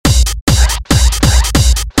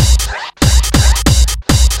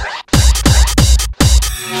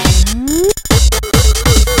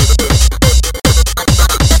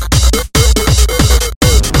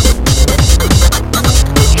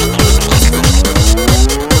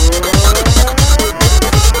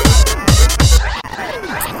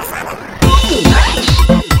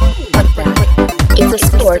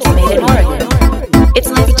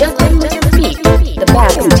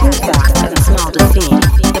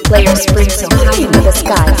Players spring so high into the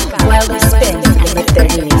sky while they spin and lift their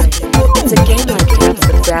knees. It's a game like Dance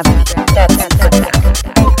with Gravity. That's the fact.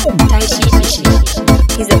 Taishi